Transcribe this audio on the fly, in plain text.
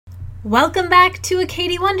Welcome back to a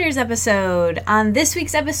Katie Wonders episode. On this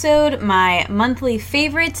week's episode, my monthly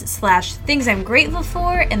favorites / things I'm grateful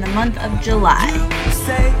for in the month of July.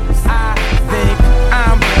 Say I think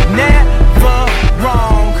I'm never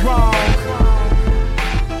wrong.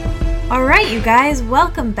 Alright, you guys,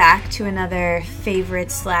 welcome back to another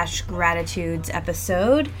favorites / gratitudes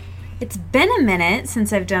episode. It's been a minute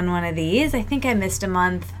since I've done one of these. I think I missed a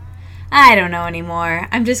month. I don't know anymore.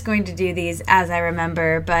 I'm just going to do these as I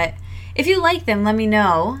remember, but if you like them, let me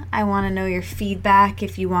know. I want to know your feedback,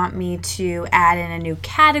 if you want me to add in a new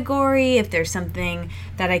category, if there's something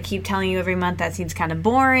that I keep telling you every month that seems kind of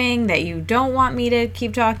boring, that you don't want me to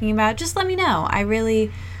keep talking about, just let me know. I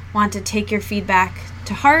really want to take your feedback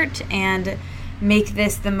to heart and make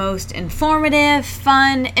this the most informative,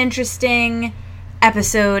 fun, interesting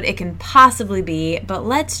episode it can possibly be, but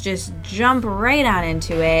let's just jump right on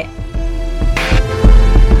into it.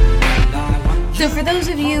 So for those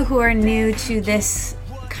of you who are new to this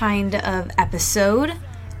kind of episode,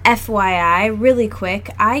 FYI, really quick,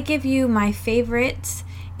 I give you my favorites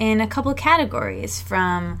in a couple categories,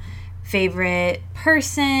 from favorite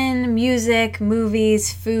person, music,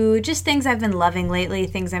 movies, food, just things I've been loving lately,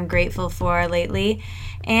 things I'm grateful for lately,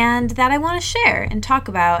 and that I want to share and talk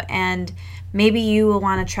about, and maybe you will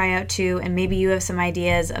want to try out too, and maybe you have some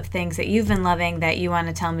ideas of things that you've been loving that you want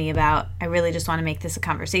to tell me about. I really just want to make this a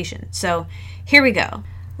conversation. So here we go.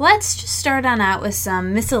 Let's just start on out with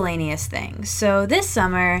some miscellaneous things. So this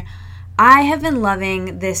summer, I have been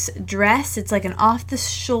loving this dress. It's like an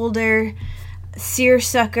off-the-shoulder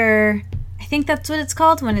seersucker. I think that's what it's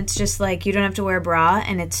called when it's just like you don't have to wear a bra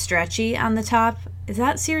and it's stretchy on the top. Is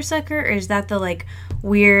that seersucker, or is that the like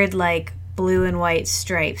weird like blue and white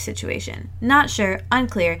stripe situation? Not sure,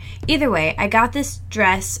 unclear. Either way, I got this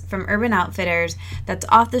dress from Urban Outfitters that's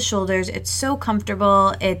off the shoulders. It's so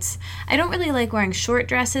comfortable. I don't really like wearing short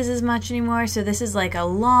dresses as much anymore, so this is like a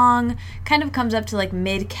long, kind of comes up to like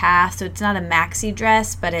mid-calf, so it's not a maxi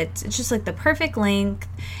dress, but it's just like the perfect length.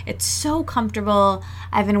 It's so comfortable.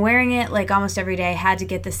 I've been wearing it like almost every day. I had to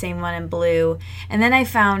get the same one in blue, and then I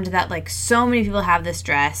found that like so many people have this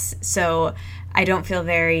dress, so I don't feel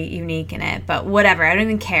very unique in it, but whatever. I don't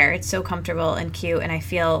even care. It's so comfortable and cute, and I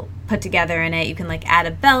feel put together in it. You can like add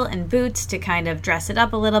a belt and boots to kind of dress it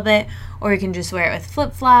up a little bit, or you can just wear it with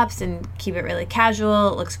flip-flops and keep it really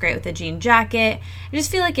casual. It looks great with a jean jacket. I just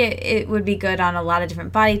feel like it would be good on a lot of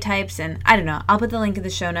different body types, and I don't know. I'll put the link in the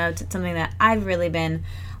show notes. It's something that I've really been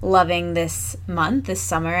loving this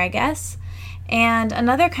summer, I guess. And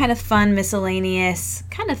another kind of fun, miscellaneous,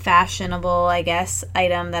 kind of fashionable, I guess,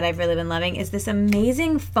 item that I've really been loving is this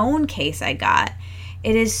amazing phone case I got.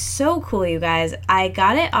 It is so cool, you guys. I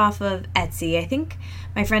got it off of Etsy. I think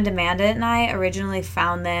my friend Amanda and I originally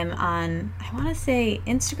found them on, I want to say,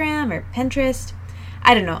 Instagram or Pinterest.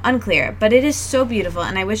 I don't know, unclear. But it is so beautiful,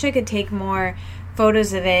 and I wish I could take more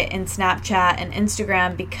photos of it in Snapchat and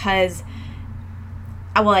Instagram because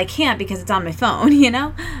I can't because it's on my phone, you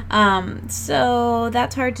know? So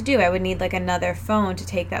that's hard to do. I would need like another phone to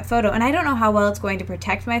take that photo. And I don't know how well it's going to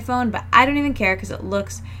protect my phone, but I don't even care because it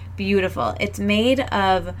looks beautiful. It's made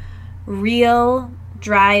of real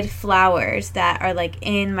dried flowers that are like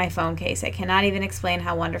in my phone case. I cannot even explain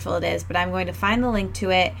how wonderful it is, but I'm going to find the link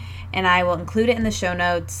to it and I will include it in the show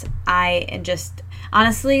notes.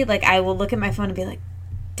 Honestly, like I will look at my phone and be like,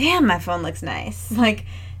 damn, my phone looks nice. Like,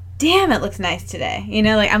 damn, it looks nice today. You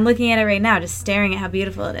know, like I'm looking at it right now, just staring at how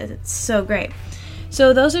beautiful it is. It's so great.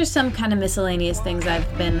 So those are some kind of miscellaneous things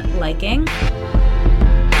I've been liking.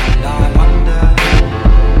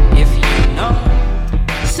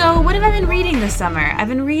 So what have I been reading this summer? I've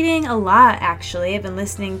been reading a lot, actually. I've been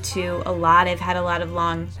listening to a lot. I've had a lot of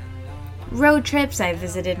long road trips. I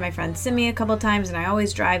visited my friend Simi a couple times, and I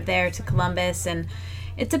always drive there to Columbus, and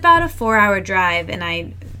it's about a 4-hour drive, and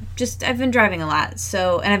I've been driving a lot,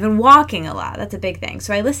 and I've been walking a lot. That's a big thing.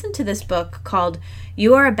 So I listened to this book called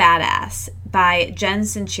You Are a Badass by Jen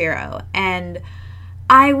Sincero, and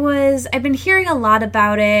I've been hearing a lot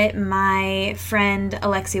about it. My friend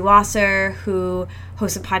Alexi Wasser, who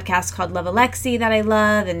hosts a podcast called Love Alexi that I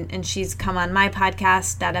love, and she's come on my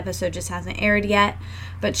podcast. That episode just hasn't aired yet,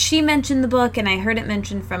 but she mentioned the book, and I heard it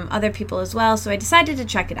mentioned from other people as well, so I decided to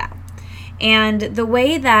check it out. And the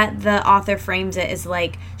way that the author frames it is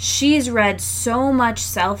like she's read so much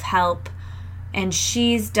self-help, and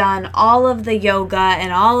she's done all of the yoga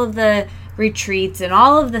and all of the retreats and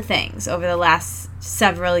all of the things over the last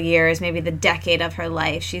several years, maybe the decade of her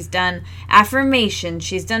life. She's done affirmation,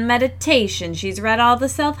 she's done meditation, she's read all the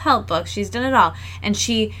self-help books, she's done it all. And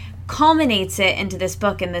she culminates it into this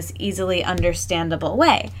book in this easily understandable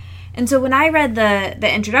way. And so when I read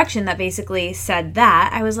the introduction that basically said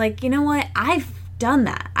that, I was like, you know what? I've done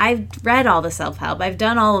that. I've read all the self-help. I've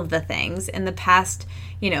done all of the things in the past,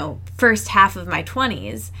 first half of my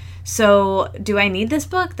 20s. So do I need this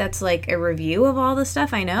book that's like a review of all the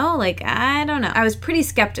stuff I know? Like, I don't know. I was pretty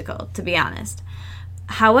skeptical, to be honest.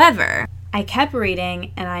 However, I kept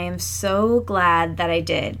reading, and I am so glad that I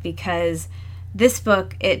did, because this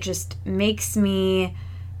book, it just makes me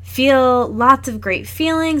feel lots of great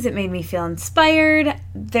feelings. It made me feel inspired.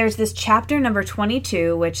 There's this chapter number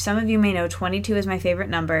 22, which some of you may know 22 is my favorite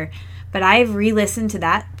number, but I've re-listened to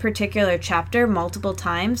that particular chapter multiple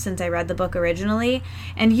times since I read the book originally.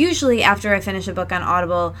 And usually after I finish a book on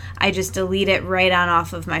Audible, I just delete it right on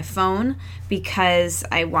off of my phone because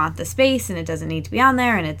I want the space and it doesn't need to be on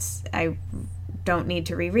there, and I don't need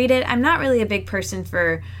to reread it. I'm not really a big person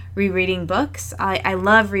for rereading books. I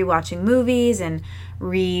love rewatching movies and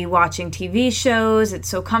rewatching TV shows. It's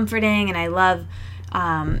so comforting, and I love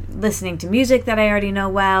listening to music that I already know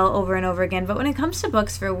well over and over again. But when it comes to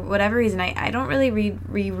books, for whatever reason, I don't really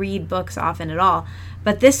reread books often at all.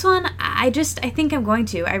 But this one, I think I'm going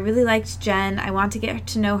to. I really liked Jen. I want to get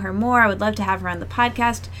to know her more. I would love to have her on the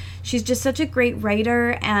podcast. She's just such a great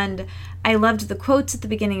writer, and I loved the quotes at the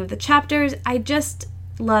beginning of the chapters. I just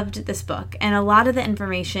loved this book, and a lot of the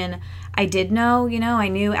information I did know. I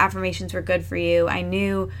knew affirmations were good for you. I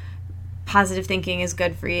knew positive thinking is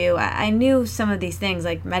good for you. I knew some of these things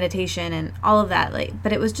like meditation and all of that,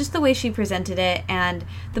 but it was just the way she presented it, and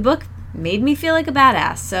the book made me feel like a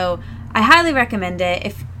badass. So I highly recommend it.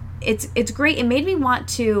 If it's great. It made me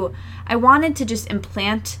I wanted to just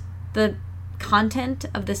implant the content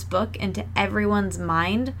of this book into everyone's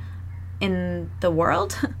mind in the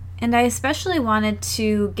world. And I especially wanted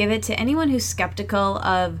to give it to anyone who's skeptical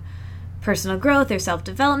of personal growth or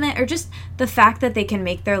self-development, or just the fact that they can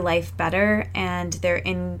make their life better and they're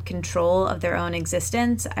in control of their own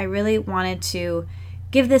existence. I really wanted to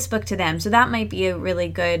give this book to them. So that might be a really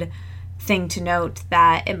good thing to note,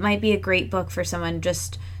 that it might be a great book for someone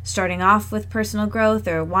just starting off with personal growth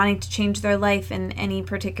or wanting to change their life in any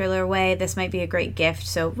particular way. This might be a great gift.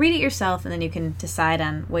 So read it yourself, and then you can decide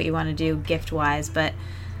on what you want to do gift-wise. But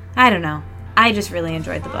I don't know. I just really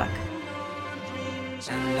enjoyed the book.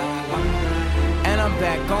 And I'm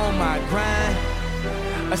back on my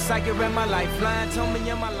grind. A psychic read my lifeline, told me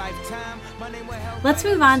in my lifetime my name will help. Let's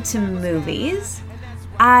move on to movies.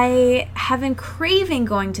 I have been craving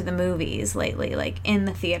going to the movies lately, like in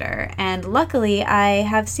the theater. And luckily, I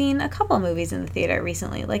have seen a couple movies in the theater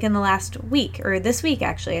recently, like in the last week, or this week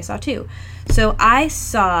actually, I saw 2. So I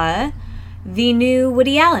saw the new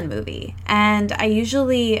Woody Allen movie. And I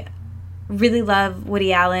usually really love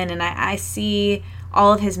Woody Allen, and I see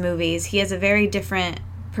all of his movies. He has a very different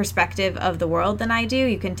perspective of the world than I do.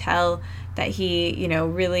 You can tell that he,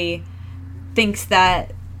 really thinks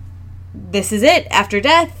that this is it after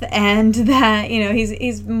death, and that,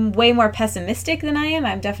 he's way more pessimistic than I am.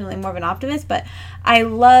 I'm definitely more of an optimist, but I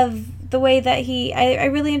love the way that I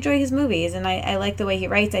really enjoy his movies, and I like the way he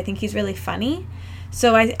writes. I think he's really funny.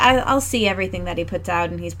 So I'll see everything that he puts out,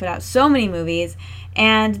 and he's put out so many movies.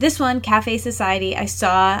 And this one, Cafe Society, I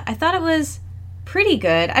thought it was pretty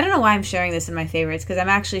good. I don't know why I'm sharing this in my favorites, because I'm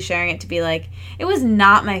actually sharing it to be like, it was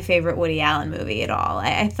not my favorite Woody Allen movie at all.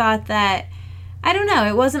 I thought that, I don't know,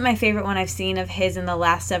 it wasn't my favorite one I've seen of his in the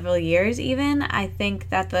last several years even. I think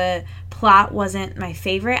that the plot wasn't my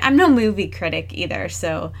favorite. I'm no movie critic either,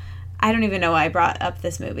 so I don't even know why I brought up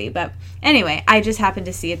this movie. But anyway, I just happened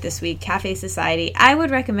to see it this week, Cafe Society. I would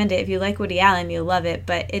recommend it. If you like Woody Allen, you'll love it.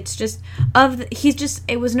 But it's just,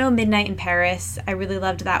 it was no Midnight in Paris. I really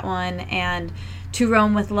loved that one. And To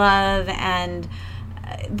Rome with Love. And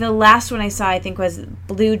the last one I saw, I think, was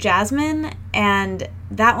Blue Jasmine. And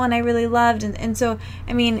that one I really loved. And so,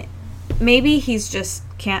 I mean, maybe he's just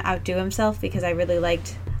can't outdo himself, because I really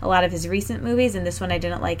liked a lot of his recent movies. And this one I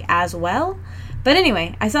didn't like as well. But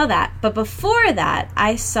anyway, I saw that. But before that,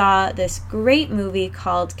 I saw this great movie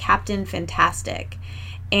called Captain Fantastic.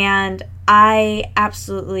 And I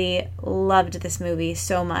absolutely loved this movie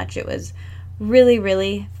so much. It was really,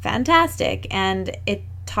 really fantastic. And it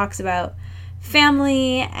talks about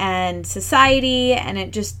family and society, and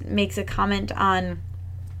it just makes a comment on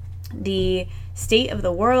the state of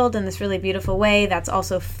the world in this really beautiful way that's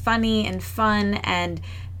also funny and fun, and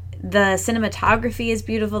the cinematography is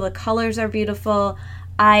beautiful. The colors are beautiful.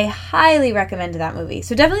 I highly recommend that movie.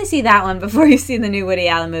 So definitely see that one before you see the new Woody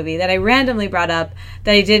Allen movie that I randomly brought up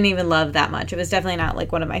that I didn't even love that much. It was definitely not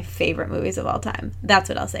like one of my favorite movies of all time. That's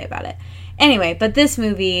what I'll say about it. Anyway, but this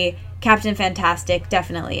movie, Captain Fantastic,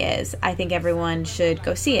 definitely is. I think everyone should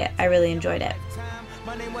go see it. I really enjoyed it.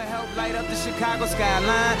 My name will help light up the Chicago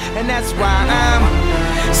skyline, and that's why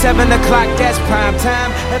I'm 7 o'clock, that's prime time.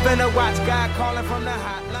 Heaven to watch God calling from the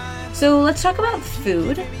hotline. So let's talk about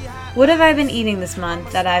food. What have I been eating this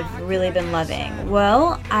month that I've really been loving?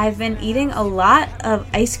 Well, I've been eating a lot of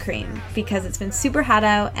ice cream because it's been super hot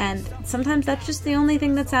out, and sometimes that's just the only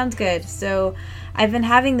thing that sounds good. So I've been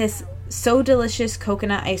having this So Delicious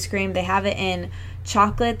coconut ice cream. They have it in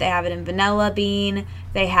chocolate, they have it in vanilla bean,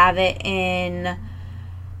 they have it in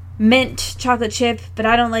mint chocolate chip, but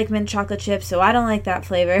I don't like mint chocolate chip, so I don't like that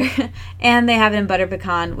flavor. And they have it in butter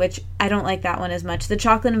pecan, which I don't like that one as much. The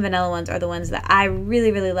chocolate and vanilla ones are the ones that I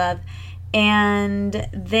really, really love. And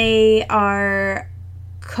they are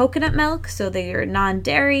coconut milk, so they are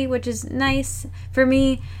non-dairy, which is nice for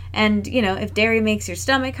me. And, you know, if dairy makes your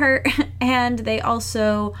stomach hurt. And they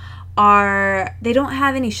also they don't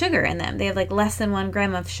have any sugar in them. They have like less than 1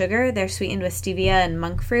 gram of sugar. They're sweetened with stevia and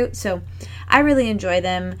monk fruit. So I really enjoy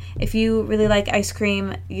them. If you really like ice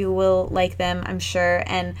cream, you will like them, I'm sure.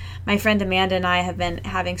 And my friend Amanda and I have been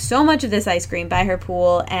having so much of this ice cream by her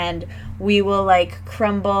pool, and we will like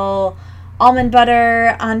crumble almond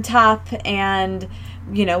butter on top and,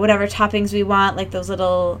 you know, whatever toppings we want, like those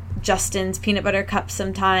little Justin's peanut butter cups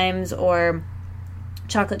sometimes, or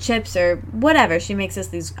chocolate chips or whatever. She makes us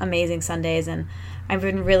these amazing sundaes, and I've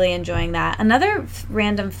been really enjoying that. Another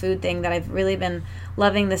random food thing that I've really been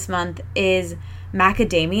loving this month is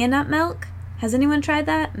macadamia nut milk. Has anyone tried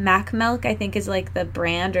that? Mac Milk, I think, is like the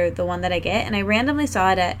brand or the one that I get, and I randomly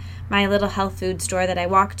saw it at my little health food store that I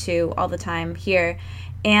walk to all the time here,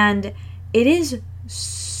 and it is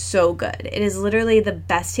so good. It is literally the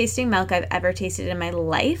best tasting milk I've ever tasted in my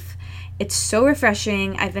life. It's so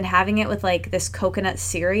refreshing. I've been having it with like this coconut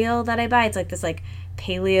cereal that I buy. It's like this like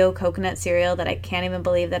paleo coconut cereal that I can't even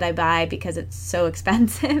believe that I buy because it's so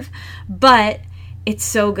expensive. But it's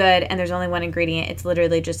so good, and there's only one ingredient. It's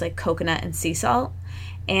literally just like coconut and sea salt.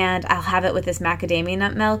 And I'll have it with this macadamia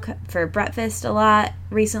nut milk for breakfast a lot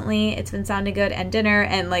recently. It's been sounding good, and dinner.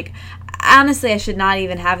 And like, honestly, I should not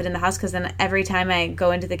even have it in the house, because then every time I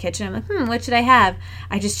go into the kitchen, I'm like, what should I have?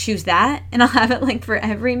 I just choose that, and I'll have it like for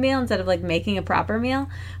every meal instead of like making a proper meal,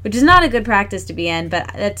 which is not a good practice to be in,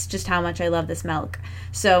 but that's just how much I love this milk.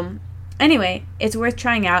 So anyway, it's worth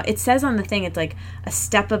trying out. It says on the thing it's like a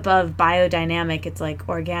step above biodynamic. It's like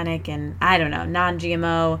organic and, I don't know,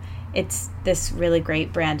 non-GMO. It's this really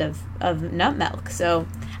great brand of nut milk. So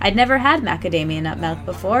I'd never had macadamia nut milk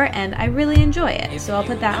before, and I really enjoy it. So I'll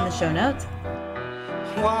put that in the show notes.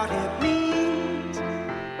 What it means,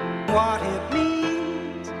 what it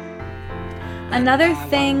means. Another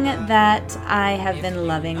thing that I have been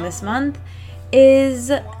loving this month is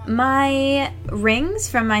my rings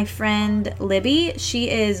from my friend Libby. She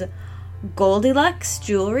is Goldilocks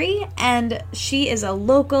Jewelry, and she is a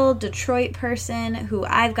local Detroit person who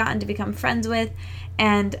I've gotten to become friends with,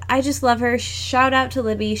 and I just love her. Shout out to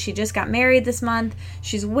Libby. She just got married this month.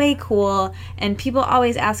 She's way cool, and people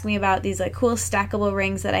always ask me about these like cool stackable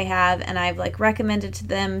rings that I have, and I've like recommended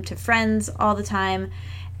them to friends all the time.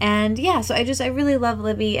 And yeah, so I really love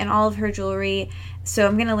Libby and all of her jewelry, so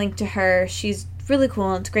I'm gonna link to her. She's really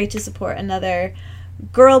cool, and it's great to support another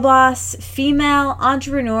girl boss, female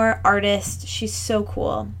entrepreneur, artist. She's so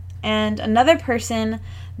cool. And another person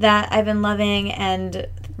that I've been loving, and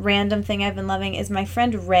random thing I've been loving, is my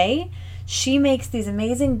friend Ray. She makes these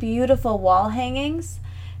amazing, beautiful wall hangings.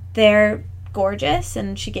 They're gorgeous,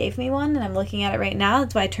 and she gave me one, and I'm looking at it right now.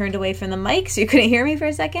 That's why I turned away from the mic so you couldn't hear me for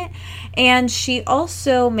a second. And she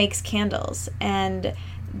also makes candles, and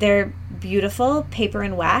they're beautiful. Paper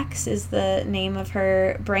and Wax is the name of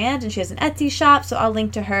her brand, and she has an Etsy shop, so I'll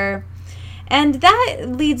link to her. And that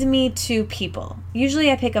leads me to people.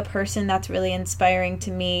 Usually I pick a person that's really inspiring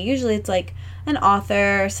to me. Usually it's like an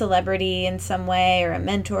author, celebrity in some way, or a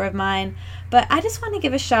mentor of mine. But I just want to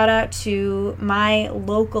give a shout out to my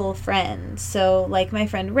local friends. So like my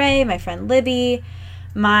friend Ray, my friend Libby,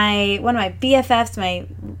 one of my BFFs,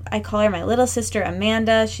 I call her my little sister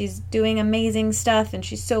Amanda. She's doing amazing stuff, and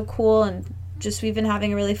she's so cool, and we've been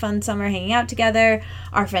having a really fun summer hanging out together.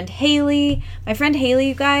 Our friend Haley, my friend Haley,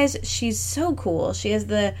 you guys, she's so cool. She has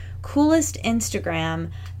the coolest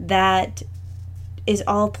Instagram that is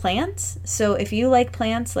all plants. So if you like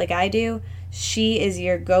plants like I do, she is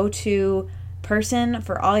your go-to person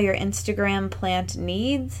for all your Instagram plant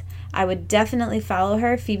needs. I would definitely follow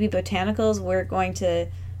her. Phoebe Botanicals, we're going to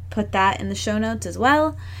put that in the show notes as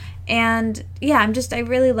well. And yeah, I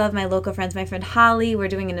really love my local friends. My friend Holly, we're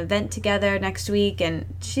doing an event together next week, and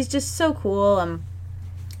she's just so cool.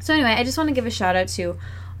 So anyway, I just want to give a shout out to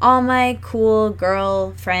all my cool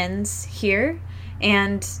girl friends here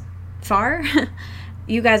and far.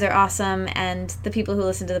 you guys are awesome, and the people who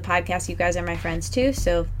listen to the podcast, you guys are my friends too,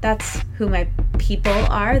 so that's who my people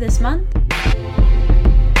are this month.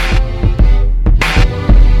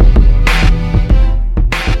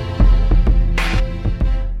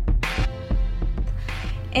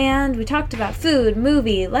 And we talked about food,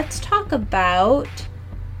 movie. Let's talk about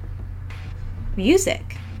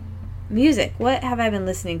music. What have I been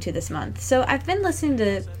listening to this month? So I've been listening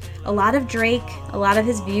to a lot of Drake, a lot of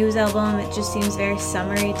his Views album. It just seems very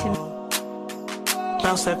summery to me.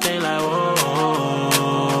 Bounce that thing like, whoa.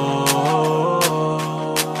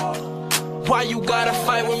 Why you gotta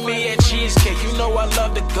fight with me at Cheesecake? You know I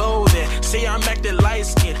love to go there. Say I'm acting light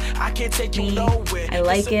skinned. I can't take you nowhere. I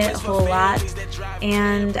like it a whole lot.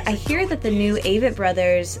 And I hear that the new Avett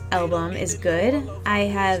Brothers album is good. I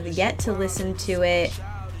have yet to listen to it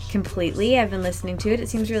completely. I've been listening to it. It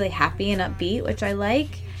seems really happy and upbeat, which I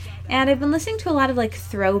like. And I've been listening to a lot of like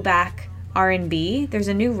throwback R&B. There's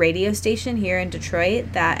a new radio station here in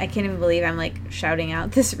Detroit that I can't even believe I'm like shouting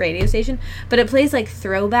out this radio station, but it plays like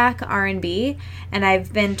throwback R&B, and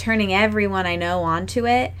I've been turning everyone I know onto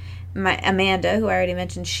it. My Amanda, who I already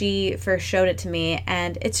mentioned, she first showed it to me,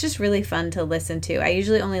 and it's just really fun to listen to. I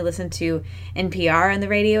usually only listen to NPR on the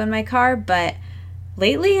radio in my car, but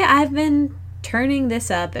lately I've been turning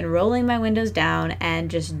this up and rolling my windows down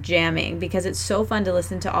and just jamming because it's so fun to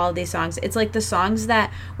listen to all of these songs. It's like the songs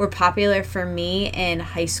that were popular for me in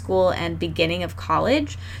high school and beginning of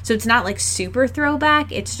college. So it's not like super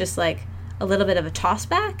throwback. It's just like a little bit of a toss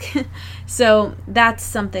back. So that's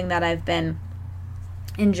something that I've been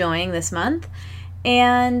enjoying this month.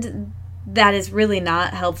 And that is really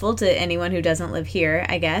not helpful to anyone who doesn't live here,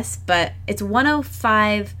 I guess. But it's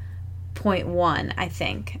 105.1, I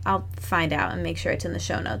think. I'll find out and make sure it's in the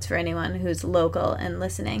show notes for anyone who's local and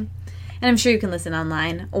listening. And I'm sure you can listen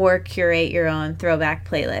online or curate your own throwback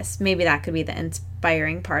playlist. Maybe that could be the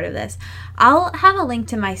inspiring part of this. I'll have a link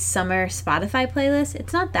to my summer Spotify playlist.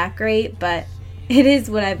 It's not that great, but it is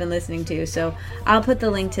what I've been listening to. So I'll put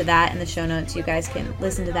the link to that in the show notes. You guys can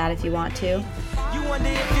listen to that if you want to. You wonder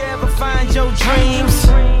if you ever find your dreams.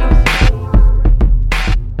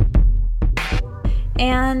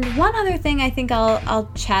 And one other thing I think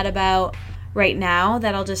I'll chat about right now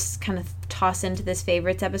that I'll just kind of toss into this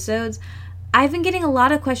favorites episodes. I've been getting a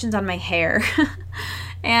lot of questions on my hair.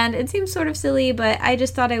 And it seems sort of silly, but I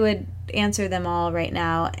just thought I would answer them all right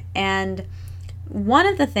now. And one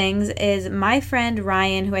of the things is my friend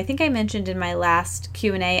Ryan, who I think I mentioned in my last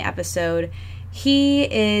Q&A episode, he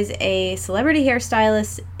is a celebrity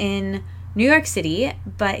hairstylist in New York City,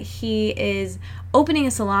 but he is opening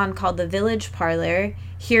a salon called the Village Parlor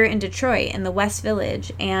here in Detroit in the West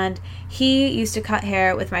Village, and he used to cut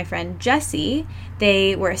hair with my friend Jessie.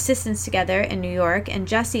 They were assistants together in New York, and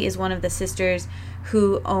Jessie is one of the sisters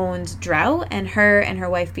who owns Drow, and her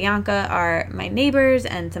wife Bianca are my neighbors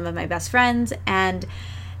and some of my best friends, and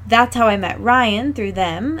that's how I met Ryan, through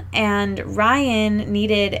them. And Ryan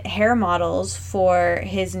needed hair models for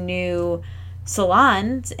his new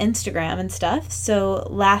salon's Instagram and stuff. So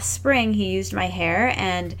last spring he used my hair,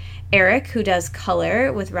 and Eric, who does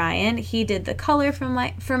color with Ryan, he did the color for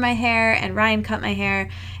my hair, and Ryan cut my hair,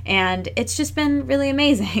 and it's just been really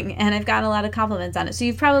amazing, and I've gotten a lot of compliments on it. So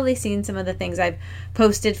you've probably seen some of the things I've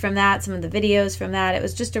posted from that, some of the videos from that. It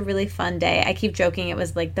was just a really fun day. I keep joking it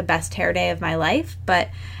was like the best hair day of my life, but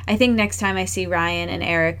I think next time I see Ryan and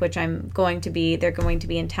Eric, which they're going to be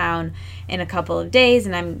in town in a couple of days,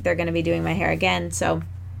 and they're going to be doing my hair again, so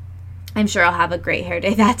I'm sure I'll have a great hair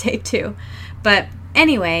day that day too. But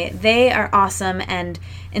anyway, they are awesome, and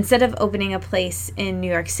instead of opening a place in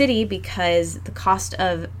New York City because the cost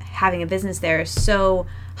of having a business there is so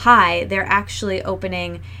high, they're actually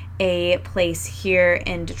opening a place here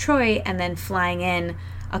in Detroit and then flying in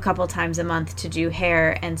a couple times a month to do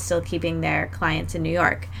hair and still keeping their clients in New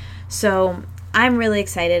York. So I'm really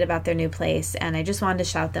excited about their new place, and I just wanted to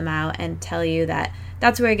shout them out and tell you that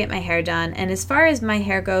that's where I get my hair done. And as far as my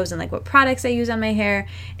hair goes and like what products I use on my hair,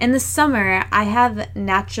 in the summer I have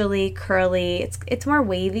naturally curly, it's more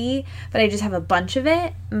wavy, but I just have a bunch of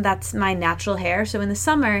it. That's my natural hair. So in the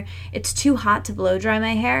summer it's too hot to blow dry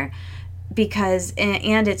my hair because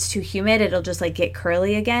and it's too humid, it'll just like get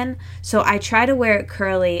curly again. So I try to wear it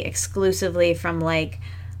curly exclusively from like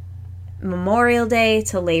Memorial Day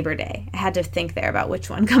to Labor Day. I had to think there about which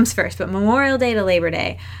one comes first, but Memorial Day to Labor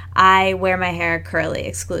Day, I wear my hair curly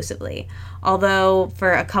exclusively. Although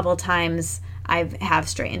for a couple times I have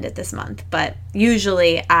straightened it this month, but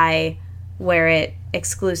usually I wear it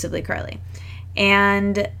exclusively curly.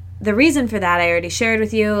 And the reason for that I already shared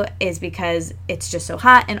with you is because it's just so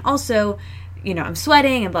hot, and also I'm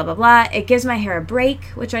sweating and blah, blah, blah. It gives my hair a break,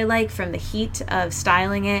 which I like from the heat of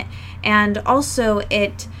styling it. And also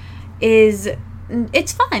it's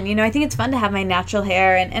fun. I think it's fun to have my natural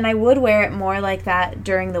hair, and I would wear it more like that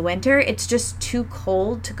during the winter. It's just too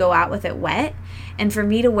cold to go out with it wet. And for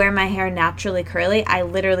me to wear my hair naturally curly, I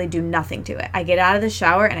literally do nothing to it. I get out of the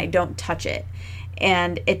shower and I don't touch it.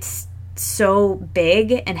 And it's so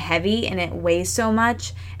big and heavy and it weighs so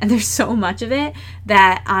much and there's so much of it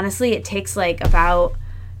that honestly it takes like about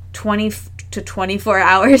 20 to 24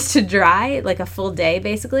 hours to dry, like a full day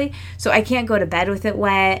basically. So I can't go to bed with it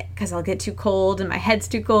wet because I'll get too cold and my head's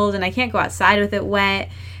too cold, and I can't go outside with it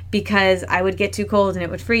wet because I would get too cold and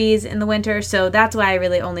it would freeze in the winter. So that's why I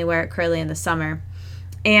really only wear it curly in the summer.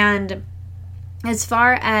 And as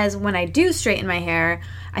far as when I do straighten my hair,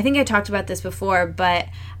 I think I talked about this before, but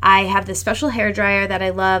I have this special hair dryer that I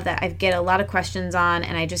love that I get a lot of questions on,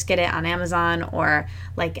 and I just get it on Amazon or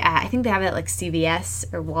I think they have it at like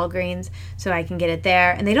CVS or Walgreens, so I can get it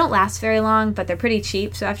there. And they don't last very long, but they're pretty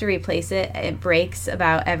cheap, so I have to replace it. It breaks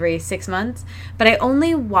about every 6 months. But I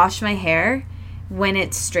only wash my hair when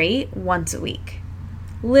it's straight once a week.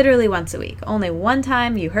 Literally once a week. Only one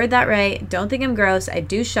time. You heard that right. Don't think I'm gross. I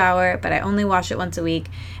do shower, but I only wash it once a week.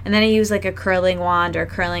 And then I use like a curling wand or a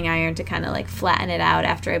curling iron to kind of like flatten it out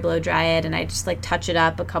after I blow dry it. And I just like touch it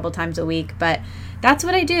up a couple times a week. But that's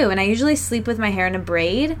what I do. And I usually sleep with my hair in a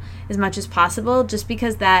braid as much as possible, just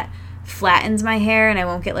because that flattens my hair and I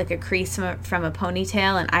won't get like a crease from a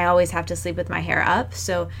ponytail, and I always have to sleep with my hair up.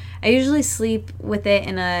 So I usually sleep with it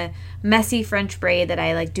in a messy French braid that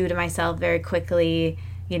I like do to myself very quickly,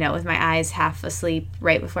 with my eyes half asleep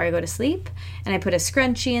right before I go to sleep. And I put a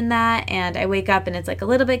scrunchie in that, and I wake up and it's like a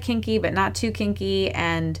little bit kinky, but not too kinky.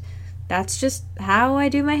 And that's just how I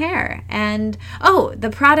do my hair. And, the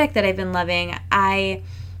product that I've been loving, I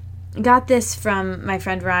got this from my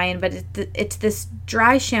friend Ryan, but it's this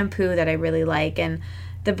dry shampoo that I really like. And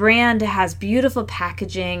the brand has beautiful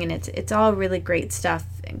packaging, and it's all really great stuff,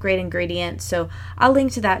 great ingredients. So I'll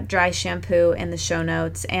link to that dry shampoo in the show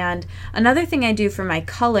notes. And another thing I do for my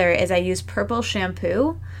color is I use purple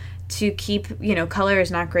shampoo to keep, color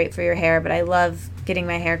is not great for your hair, but I love getting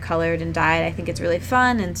my hair colored and dyed. I think it's really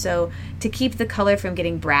fun. And so to keep the color from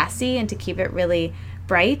getting brassy and to keep it really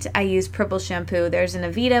bright, I use purple shampoo. There's an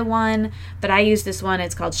Aveda one, but I use this one.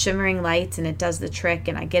 It's called Shimmering Lights, and it does the trick,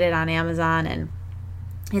 and I get it on Amazon, and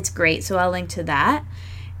it's great. So I'll link to that.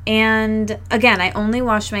 And again, I only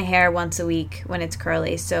wash my hair once a week when it's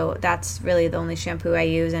curly, so that's really the only shampoo I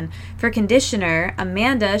use. And for conditioner,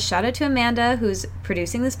 Amanda, shout out to Amanda, who's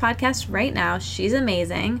producing this podcast right now. She's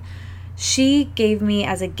amazing. She gave me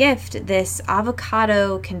as a gift this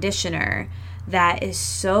avocado conditioner that is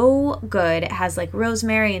so good. It has like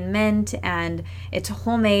rosemary and mint, and it's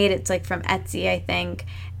homemade. It's like from Etsy, I think,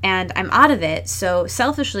 and I'm out of it. So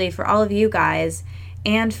selfishly, for all of you guys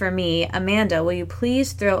and for me, Amanda, will you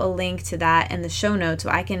please throw a link to that in the show notes so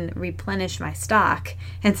I can replenish my stock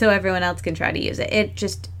and so everyone else can try to use it. It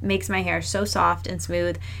just makes my hair so soft and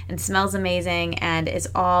smooth and smells amazing, and is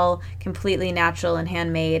all completely natural and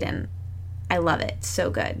handmade, and I love it. So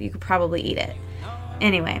good. You could probably eat it.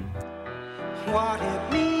 Anyway. What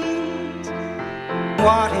it means.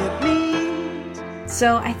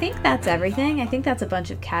 So I think that's everything. I think that's a bunch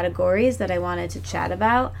of categories that I wanted to chat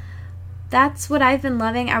about. That's what I've been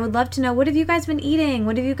loving. I would love to know, what have you guys been eating?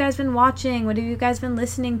 What have you guys been watching? What have you guys been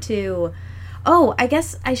listening to? Oh, I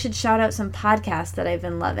guess I should shout out some podcasts that I've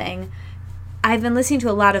been loving. I've been listening to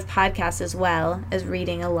a lot of podcasts as well as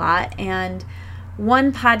reading a lot. And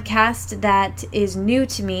one podcast that is new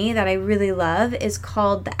to me that I really love is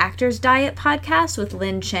called The Actor's Diet Podcast with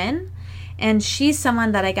Lynn Chen. And she's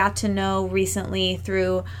someone that I got to know recently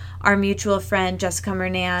through our mutual friend, Jessica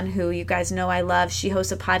Mernan, who you guys know I love. She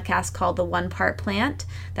hosts a podcast called The One Part Plant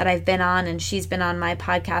that I've been on, and she's been on my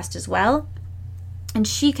podcast as well. And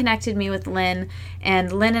she connected me with Lynn,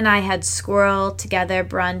 and Lynn and I had squirrel together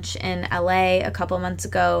brunch in LA a couple months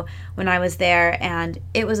ago when I was there, and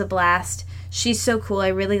it was a blast. She's so cool. I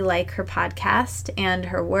really like her podcast and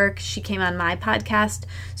her work. She came on my podcast,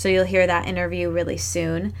 so you'll hear that interview really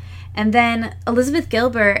soon. And then Elizabeth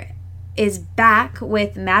Gilbert is back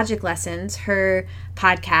with Magic Lessons, her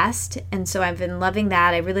podcast, and so I've been loving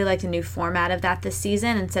that. I really like the new format of that this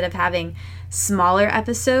season. Instead of having smaller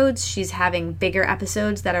episodes, she's having bigger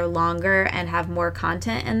episodes that are longer and have more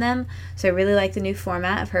content in them. So I really like the new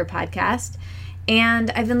format of her podcast.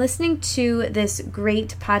 And I've been listening to this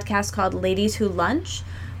great podcast called Ladies Who Lunch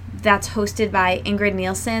that's hosted by Ingrid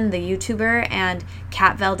Nielsen, the YouTuber, and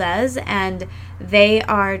Kat Valdez, and they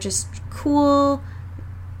are just cool,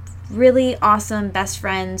 really awesome best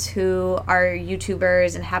friends who are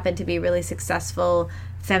YouTubers and happen to be really successful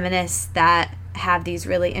feminists that have these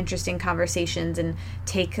really interesting conversations and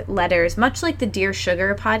take letters, much like the Dear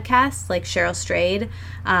Sugar podcast, like Cheryl Strayed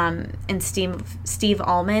and Steve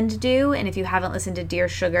Almond do. And if you haven't listened to Dear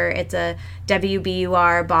Sugar, it's a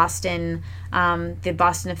WBUR Boston, the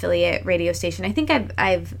Boston affiliate radio station. I think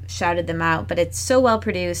I've shouted them out, but it's so well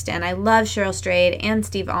produced, and I love Cheryl Strayed and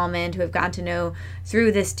Steve Almond, who I've gotten to know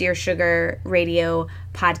through this Dear Sugar radio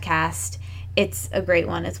podcast. It's a great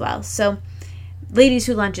one as well. So Ladies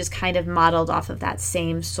Who Lunch is kind of modeled off of that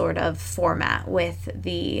same sort of format with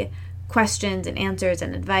the questions and answers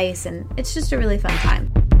and advice, and it's just a really fun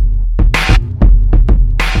time.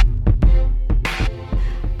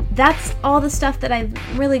 That's all the stuff that I'm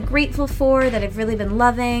really grateful for, that I've really been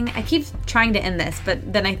loving. I keep trying to end this,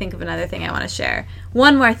 but then I think of another thing I want to share.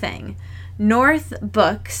 One more thing. North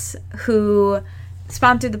Books, who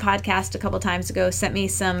sponsored the podcast a couple times ago, sent me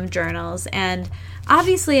some journals, and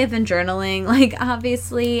obviously I've been journaling.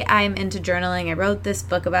 Obviously I'm into journaling. I wrote this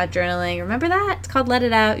book about journaling. Remember that? It's called Let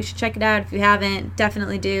It Out. You should check it out if you haven't.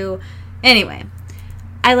 Definitely do. Anyway,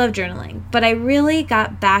 I love journaling, but I really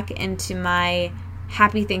got back into my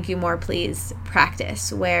Happy Thank You More Please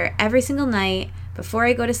practice, where every single night before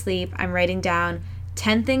I go to sleep, I'm writing down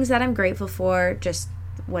 10 things that I'm grateful for, just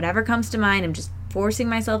whatever comes to mind. I'm just forcing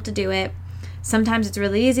myself to do it. Sometimes it's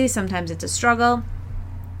really easy, sometimes it's a struggle.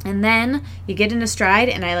 And then you get in a stride,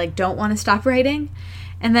 and I don't want to stop writing.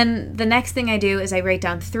 And then the next thing I do is I write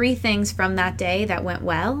down 3 things from that day that went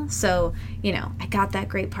well. So, I got that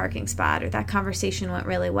great parking spot, or that conversation went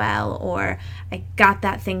really well, or I got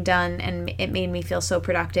that thing done and it made me feel so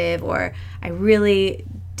productive, or I really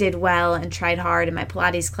did well and tried hard in my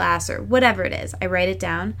Pilates class, or whatever it is. I write it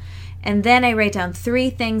down. And then I write down 3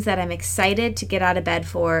 things that I'm excited to get out of bed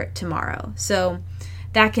for tomorrow. So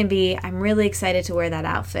that can be, I'm really excited to wear that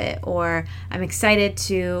outfit, or I'm excited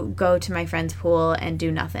to go to my friend's pool and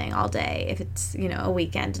do nothing all day if it's, a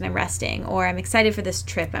weekend and I'm resting, or I'm excited for this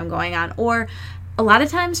trip I'm going on, or a lot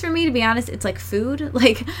of times for me, to be honest, it's food.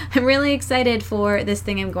 I'm really excited for this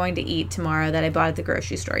thing I'm going to eat tomorrow that I bought at the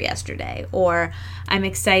grocery store yesterday, or I'm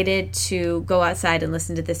excited to go outside and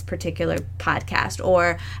listen to this particular podcast,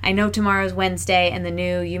 or I know tomorrow's Wednesday and the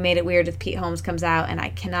new You Made It Weird with Pete Holmes comes out and I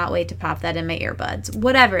cannot wait to pop that in my earbuds.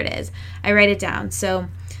 Whatever it is, I write it down. So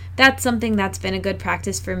that's something that's been a good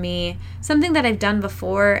practice for me, something that I've done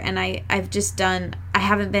before, and I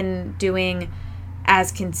haven't been doing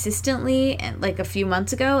as consistently a few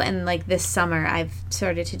months ago, and this summer I've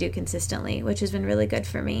started to do consistently, which has been really good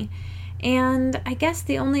for me. And I guess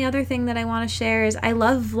the only other thing that I want to share is I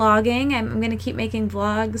love vlogging. I'm going to keep making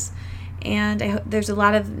vlogs, and there's a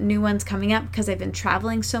lot of new ones coming up because I've been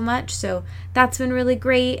traveling so much, so that's been really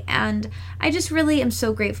great. And I just really am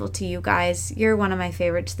so grateful to you guys. You're one of my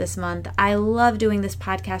favorites this month. I love doing this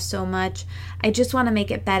podcast so much. I just want to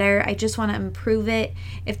make it better. I just want to improve it.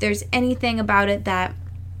 If there's anything about it that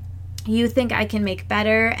you think I can make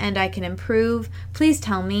better and I can improve, please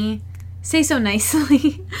tell me. Say so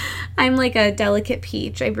nicely. I'm like a delicate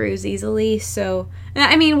peach. I bruise easily, so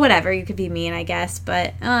whatever. You could be mean, I guess,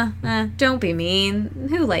 but don't be mean.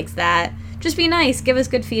 Who likes that? Just be nice. Give us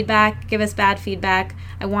good feedback. Give us bad feedback.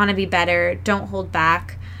 I want to be better. Don't hold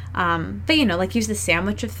back. But use the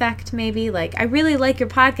sandwich effect. Maybe I really like your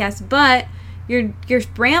podcast, but you're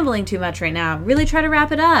rambling too much right now. Really try to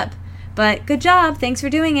wrap it up. But good job. Thanks for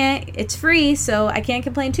doing it. It's free, so I can't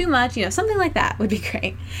complain too much. Something like that would be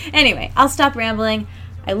great. Anyway, I'll stop rambling.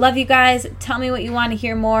 I love you guys. Tell me what you want to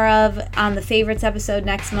hear more of on the favorites episode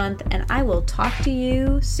next month, and I will talk to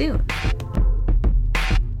you soon.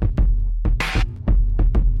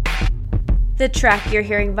 The track you're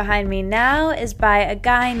hearing behind me now is by a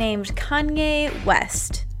guy named Kanye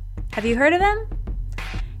West. Have you heard of him?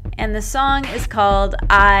 And the song is called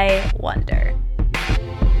I Wonder.